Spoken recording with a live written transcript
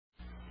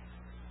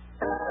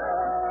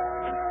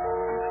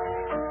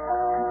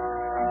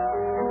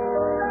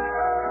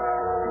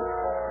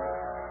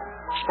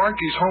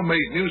Sparkie's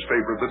homemade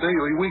newspaper, the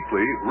Daily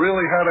Weekly,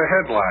 really had a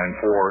headline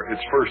for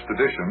its first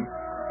edition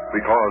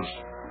because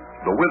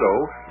the widow,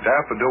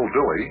 Daffodil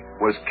Dilly,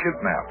 was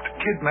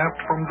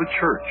kidnapped from the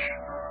church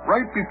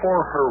right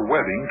before her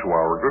wedding to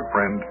our good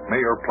friend,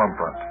 Mayor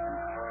Plumfront.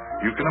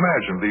 You can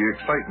imagine the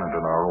excitement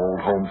in our old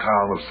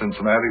hometown of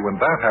Cincinnati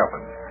when that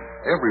happened.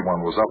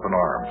 Everyone was up in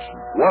arms.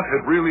 What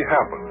had really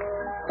happened?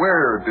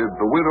 Where did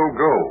the widow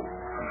go?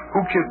 Who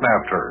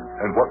kidnapped her?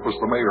 And what was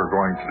the mayor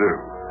going to do?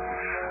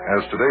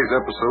 As today's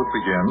episode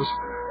begins,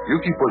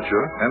 Yuki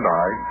Butcha and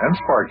I and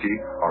Sparkie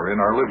are in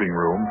our living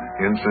room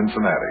in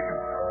Cincinnati.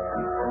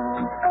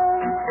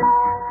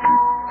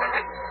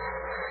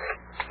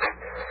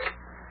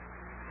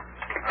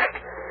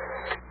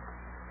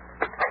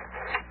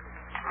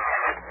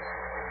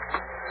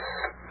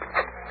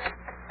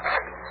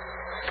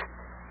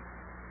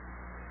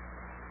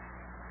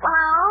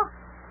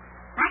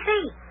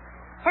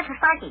 This is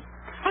Sparkie.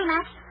 Hey,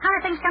 Max, how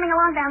are things coming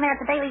along down there at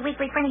the Daily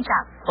Weekly printing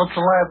shop? What's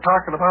the lad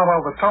talking about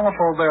on the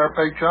telephone there,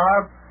 Big John?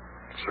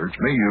 Search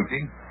me,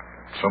 Yuki.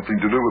 Something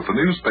to do with the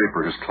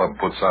newspaper his club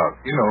puts out.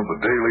 You know, the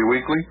Daily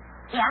Weekly?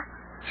 Yeah.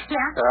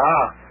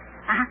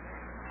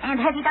 Yeah. And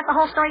have you got the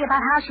whole story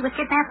about how she was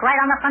kidnapped right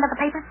on the front of the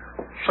paper?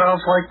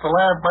 Sounds like the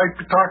lad might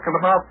be talking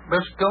about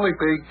Miss Dilly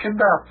being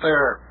kidnapped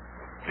there.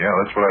 Yeah,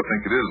 that's what I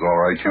think it is, all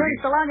right, Sure, Yuki.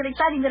 it's so long and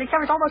exciting that it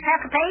covers almost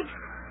half a page.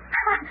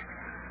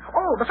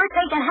 Oh, the first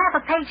page and half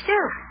a page,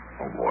 too.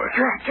 Oh, boy.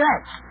 Good.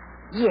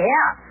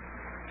 Yeah.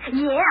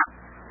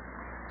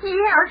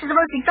 This is the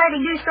most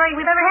exciting news story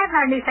we've ever had in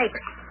our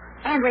newspaper.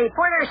 And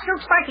reporter Scoop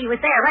Sparkie was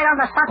there right on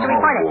the spot to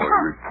report it. Oh, boy,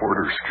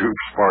 reporter Scoop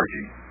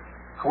Sparkie.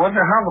 I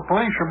wonder how the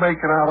police are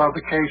making out on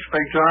the case,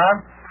 Big John.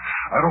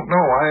 I don't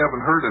know. I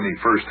haven't heard any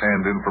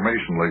first-hand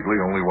information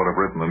lately, only what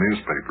I've read in the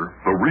newspaper.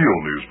 The real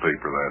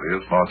newspaper, that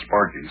is, not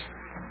Sparkie's.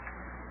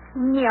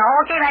 Yeah,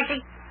 okay,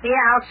 Maxie.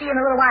 Yeah, I'll see you in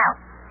a little while.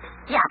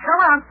 Yeah, so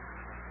long.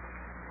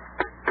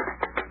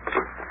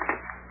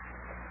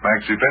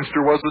 Maxie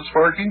Fenster, was it,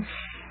 Sparkie?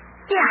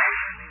 Yeah.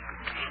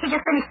 He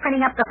just finished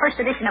printing up the first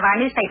edition of our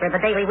newspaper, the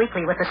Daily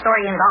Weekly, with the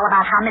story in it all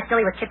about how Miss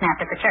Dilly was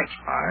kidnapped at the church.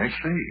 I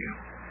see.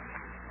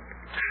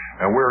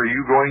 And where are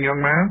you going,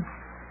 young man?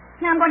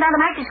 Now I'm going down to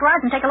Maxie's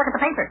garage and take a look at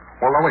the paper.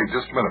 Well, now, wait,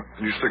 just a minute.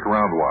 You stick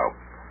around a while.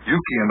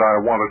 Yuki and I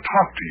want to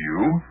talk to you.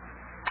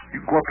 You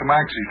can go up to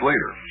Maxie's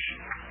later.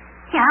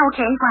 Yeah,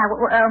 okay.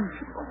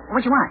 What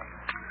do you want?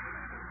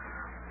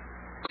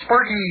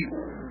 Sparkie,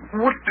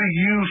 what do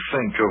you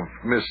think of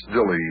Miss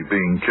Dilly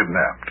being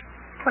kidnapped?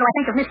 What do I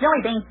think of Miss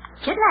Dilly being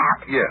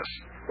kidnapped? Yes.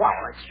 Well,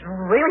 it's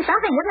really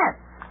something, isn't it?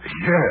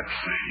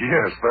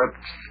 Yes,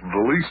 that's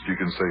the least you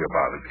can say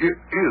about it. It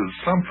is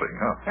something,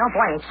 huh? Oh,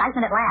 boy,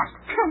 excitement at last.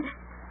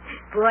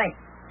 Boy,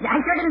 I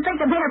sure didn't think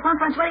the Mayor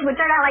Plumfront's wedding would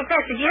turn out like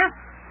this, did you?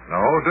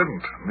 No, it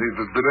didn't.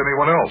 Neither did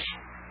anyone else.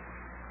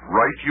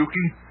 Right,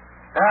 Yuki?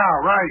 Yeah,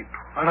 right.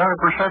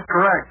 100%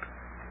 correct.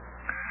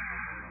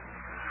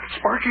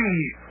 Sparkie,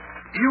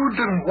 you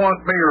didn't want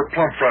Mayor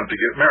Plumfront to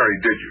get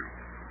married, did you?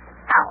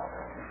 Oh,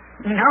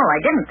 no, I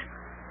didn't.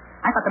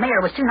 I thought the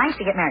mayor was too nice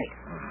to get married.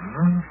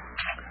 Mm-hmm.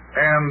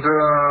 And,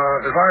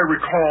 if I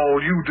recall,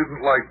 you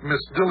didn't like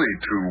Miss Dilly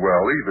too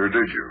well either,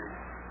 did you?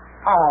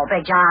 Oh,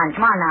 Big John,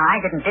 come on now.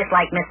 I didn't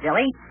dislike Miss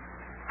Dilly.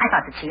 I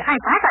thought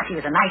she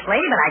was a nice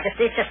lady, but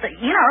it's just that,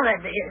 you know,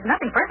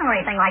 nothing personal or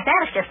anything like that.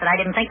 It's just that I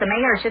didn't think the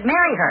mayor should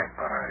marry her.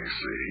 I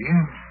see.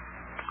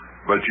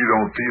 But you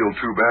don't feel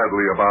too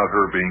badly about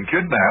her being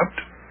kidnapped?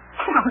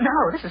 Oh, no,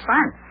 this is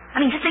fun. I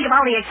mean, just think of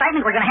all the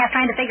excitement we're going to have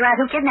trying to figure out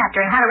who kidnapped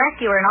her and how to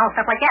rescue her and all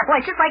stuff like that. Boy,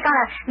 it's just like on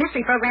a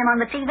mystery program on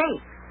the TV.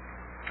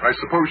 I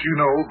suppose you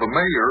know the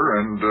mayor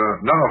and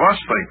none of us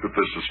think that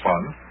this is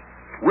fun.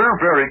 We're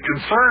very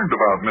concerned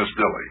about Miss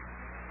Dilly.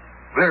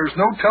 There's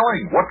no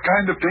telling what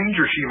kind of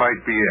danger she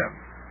might be in.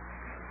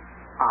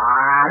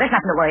 There's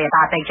nothing to worry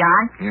about, Big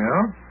John.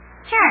 Yeah?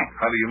 Sure.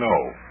 How do you know?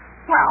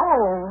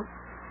 Well,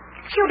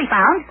 she'll be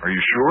found. Are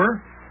you sure?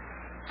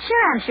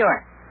 Sure, I'm sure.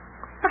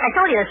 Look, I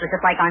told you this was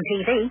just like on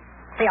TV.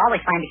 They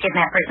always find a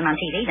kidnapped person on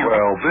TV, don't they?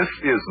 Well, this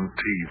isn't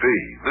TV.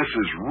 This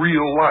is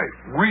real life.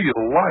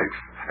 Real life.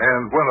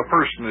 And when a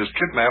person is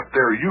kidnapped,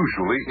 they're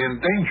usually in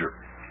danger.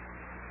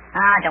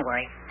 Don't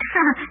worry.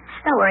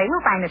 Don't worry.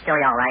 We'll find Miss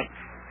Dilly all right.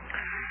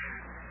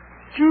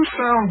 You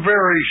sound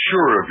very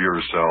sure of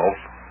yourself.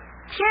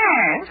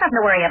 Sure. There's nothing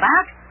to worry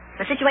about.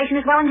 The situation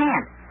is well in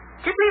hand.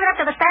 Just leave it up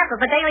to the staff of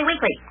the Daily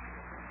Weekly.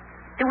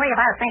 Don't worry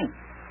about a thing.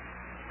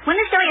 When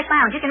Miss Dilly is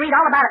found, you can read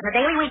all about it in the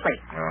Daily Weekly.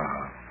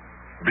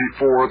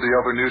 Before the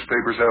other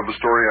newspapers have the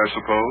story, I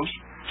suppose?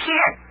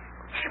 Sure.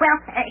 Well,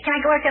 can I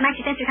go over to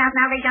Maxie Fenster's house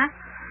now, Big John?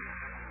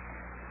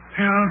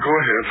 Yeah, go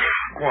ahead.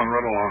 Go on,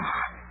 run along.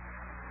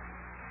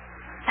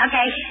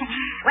 Okay.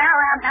 Well,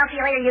 I'll see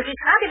you later, Yuki.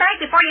 I'll be back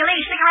before you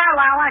leave. Stick around a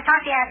while. I want to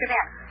talk to you after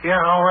this. Yeah,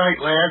 all right,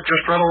 lad.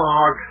 Just run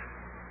along.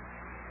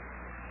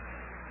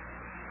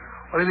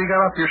 What have you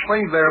got up your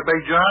sleeve there,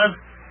 Big John?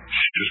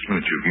 Just a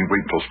minute, Yuki.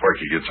 Wait until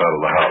Sparkie gets out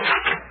of the house.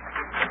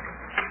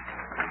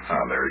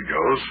 There he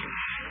goes.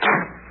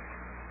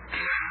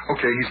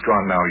 Okay, he's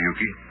gone now,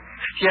 Yuki.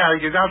 Yeah,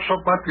 you got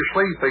something up your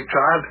sleeve, Big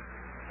John.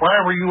 Why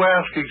were you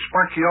asking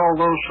Sparkie all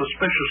those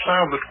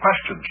suspicious-sounding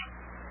questions?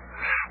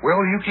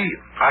 Well, Yuki,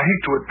 I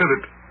hate to admit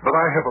it, but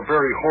I have a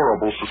very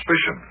horrible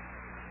suspicion.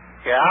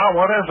 Yeah,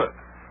 what is it?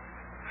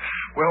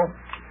 Well,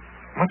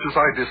 much as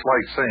I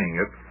dislike saying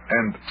it,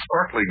 and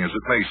startling as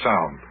it may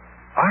sound,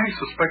 I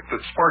suspect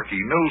that Sparkie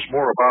knows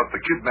more about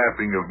the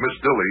kidnapping of Miss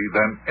Dilly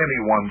than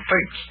anyone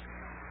thinks.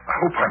 I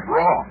hope I'm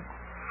wrong.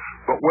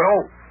 But, well,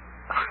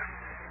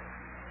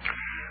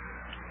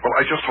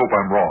 I just hope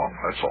I'm wrong,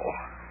 that's all.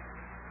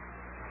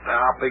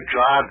 Now, Big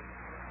John,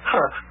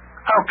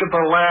 how could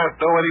the lad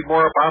know any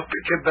more about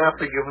the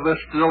kidnapping of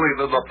Miss Dilly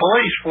than the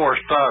police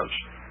force does?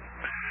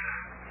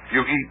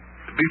 Yuki,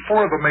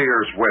 before the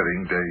mayor's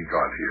wedding day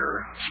got here,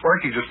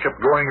 Sparkie just kept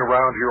going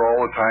around here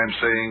all the time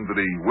saying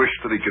that he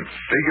wished that he could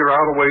figure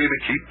out a way to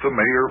keep the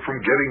mayor from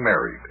getting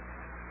married.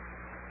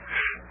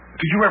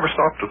 Did you ever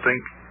stop to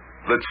think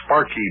that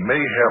Sparkie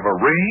may have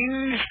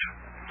arranged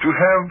to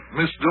have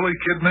Miss Dilly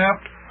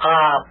kidnapped?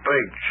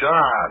 Big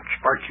John,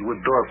 Sparkie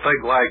wouldn't do a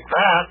thing like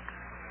that.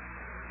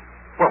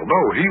 Well,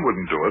 no, he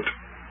wouldn't do it,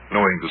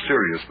 knowing the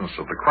seriousness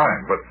of the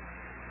crime, but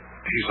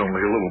he's only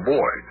a little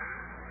boy.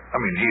 I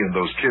mean, he and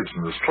those kids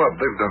in this club,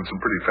 they've done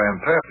some pretty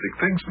fantastic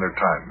things in their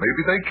time.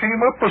 Maybe they came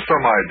up with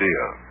some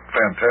idea,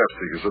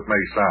 fantastic as it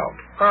may sound.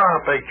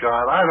 Big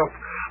John, I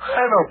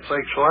don't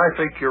think so. I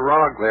think you're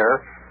wrong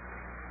there.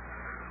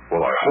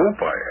 Well, I hope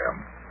I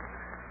am.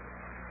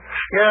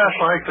 Yes,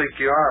 I think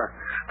you are.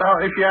 Now,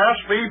 if you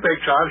ask me, Big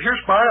John, here's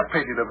my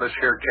opinion of this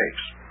here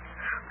case.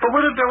 The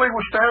widow Dilly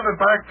was standing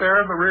back there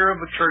in the rear of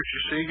the church,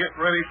 you see,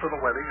 getting ready for the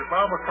wedding, and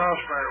Mama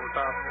Crossfire was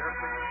out there.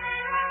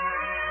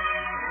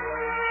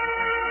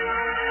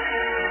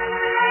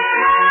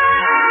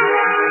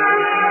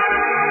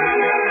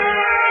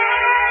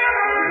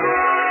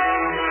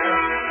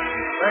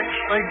 Next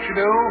thing you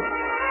knew,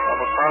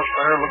 Mama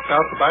Crossfire looked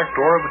out the back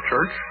door of the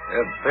church,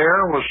 and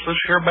there was this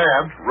here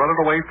man running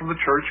away from the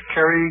church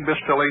carrying Miss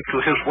Dilly to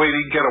his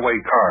waiting getaway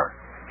car.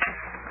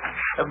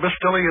 And Miss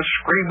Dilly is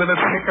screaming and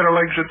kicking her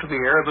legs into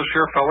the air, and this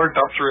here feller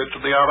dumps her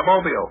into the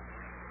automobile.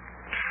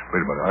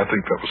 Wait a minute, I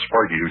think that was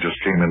Sparkie who just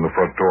came in the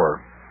front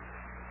door.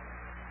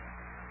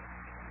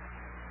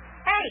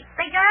 Hey,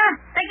 Big John!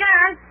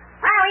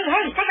 Riley,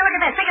 hey, take a look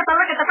at this. Take a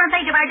look at the front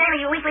page of our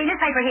daily weekly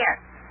newspaper here.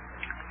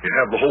 You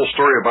have the whole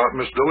story about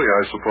Miss Dilly,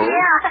 I suppose.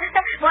 Yeah.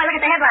 Boy, look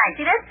at the headline.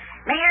 See this?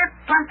 Mayor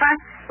Plumfront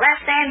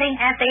left standing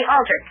at the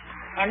altar.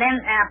 And then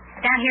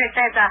down here it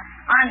says,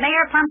 on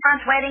Mayor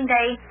Plumfront's wedding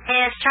day,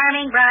 his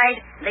charming bride,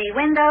 the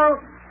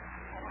window...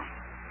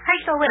 How do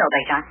you spell widow,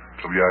 Big John?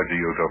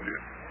 W-I-D-O-W.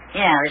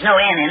 Yeah, there's no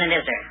N in it,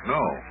 is there? No.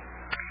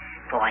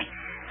 Boy.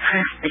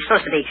 It's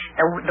supposed to be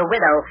the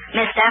widow,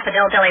 Miss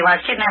Daffodil Dilly,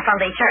 was kidnapped from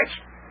the church.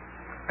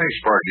 Hey,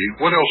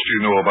 Sparkie, what else do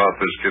you know about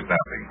this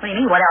kidnapping? What do you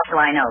mean, what else do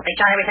I know? Big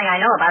John, everything I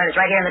know about it is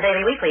right here in the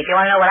Daily Weekly. If you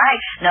want to know what I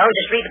know,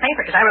 just read the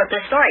paper, because I wrote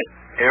this story.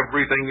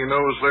 Everything you know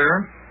is there?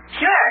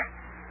 Sure.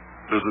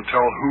 Does it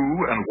tell who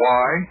and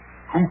why?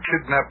 Who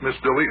kidnapped Miss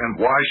Dilly and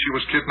why she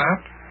was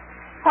kidnapped?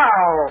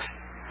 Well,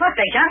 look,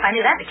 Big John, if I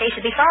knew that, the case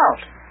would be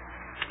solved.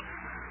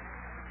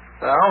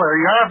 Well, there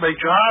you are, Big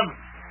John.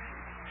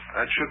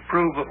 That should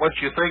prove that what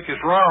you think is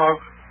wrong.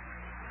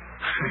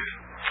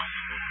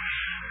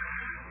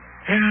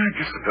 Yeah, I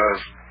guess it does.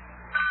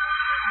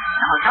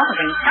 Oh,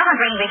 telephone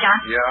ringing, Big John.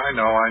 Yeah, I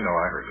know.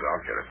 I heard it.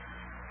 I'll get it.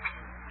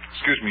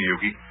 Excuse me,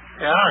 Yuki.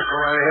 Yeah, go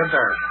right ahead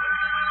there.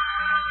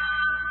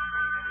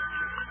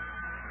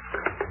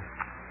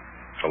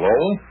 Hello?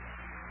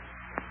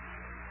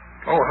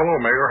 Oh, hello,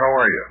 Mayor. How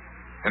are you?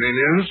 Any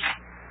news?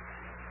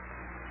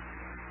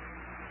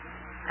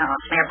 Oh,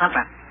 it's Mayor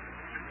Plumfront.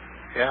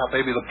 Yeah,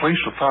 maybe the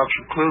police have found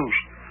some clues.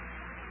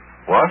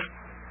 What?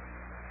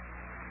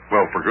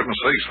 Well, for goodness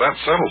sakes, that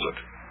settles it.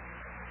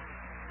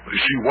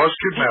 She was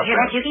Did kidnapped. you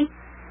hear that, Yuki?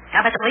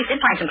 I bet the police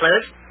did find some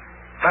clues.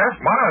 That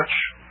much?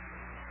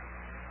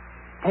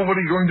 Well, what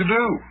are you going to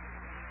do?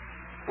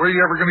 Where are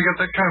you ever going to get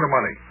that kind of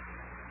money?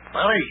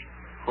 Money?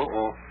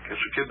 Guess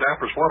the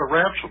kidnappers want a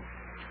ransom.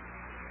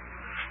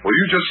 Well,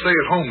 you just stay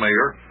at home,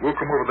 Mayor. We'll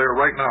come over there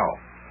right now.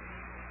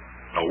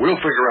 No,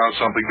 we'll figure out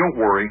something. Don't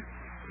worry.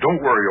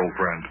 Don't worry, old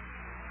friend.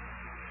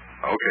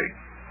 Okay.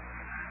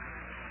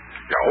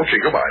 Yeah, okay,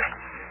 goodbye.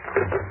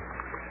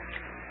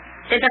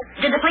 Did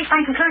the police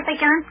find some clues, Big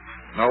John?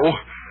 No,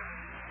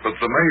 but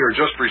the mayor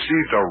just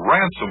received a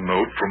ransom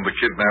note from the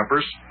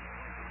kidnappers.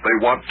 They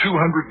want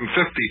 $250,000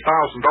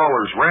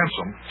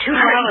 ransom.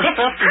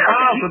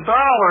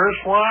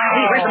 $250,000? Wow.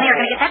 Hey, where's the mayor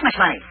going to get that much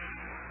money?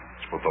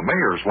 That's what the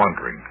mayor's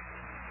wondering.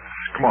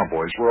 Come on,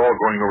 boys. We're all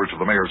going over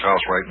to the mayor's house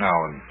right now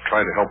and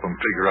try to help him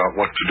figure out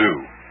what to do.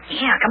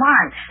 Yeah, come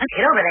on. Let's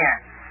get over there.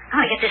 I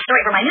want to get this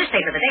story for my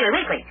newspaper, the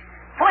Daily Weekly.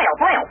 Boy, oh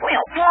boy, oh boy,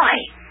 oh boy.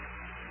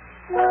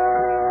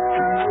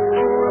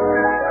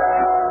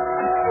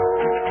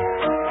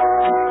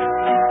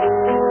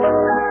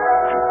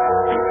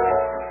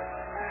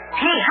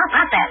 Hey, how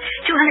about that?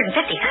 $250,000.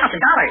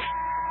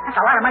 That's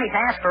a lot of money to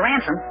ask for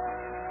ransom.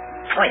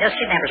 Boy, those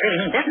kidnappers really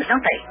mean business,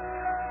 don't they?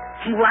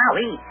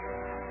 Wowee.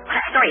 What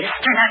a story this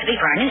turned out to be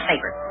for our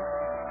newspaper.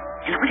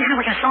 And I wonder how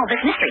we're going to solve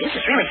this mystery. This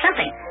is really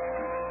something.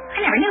 I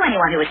never knew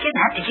anyone who was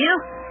kidnapped, did you?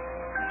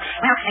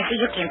 Well, I see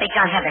Yuki and Big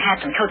John have their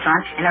hats and coats on,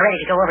 and they're ready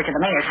to go over to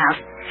the mayor's house.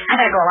 I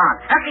better go along.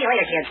 I'll see you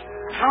later, kids.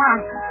 So long.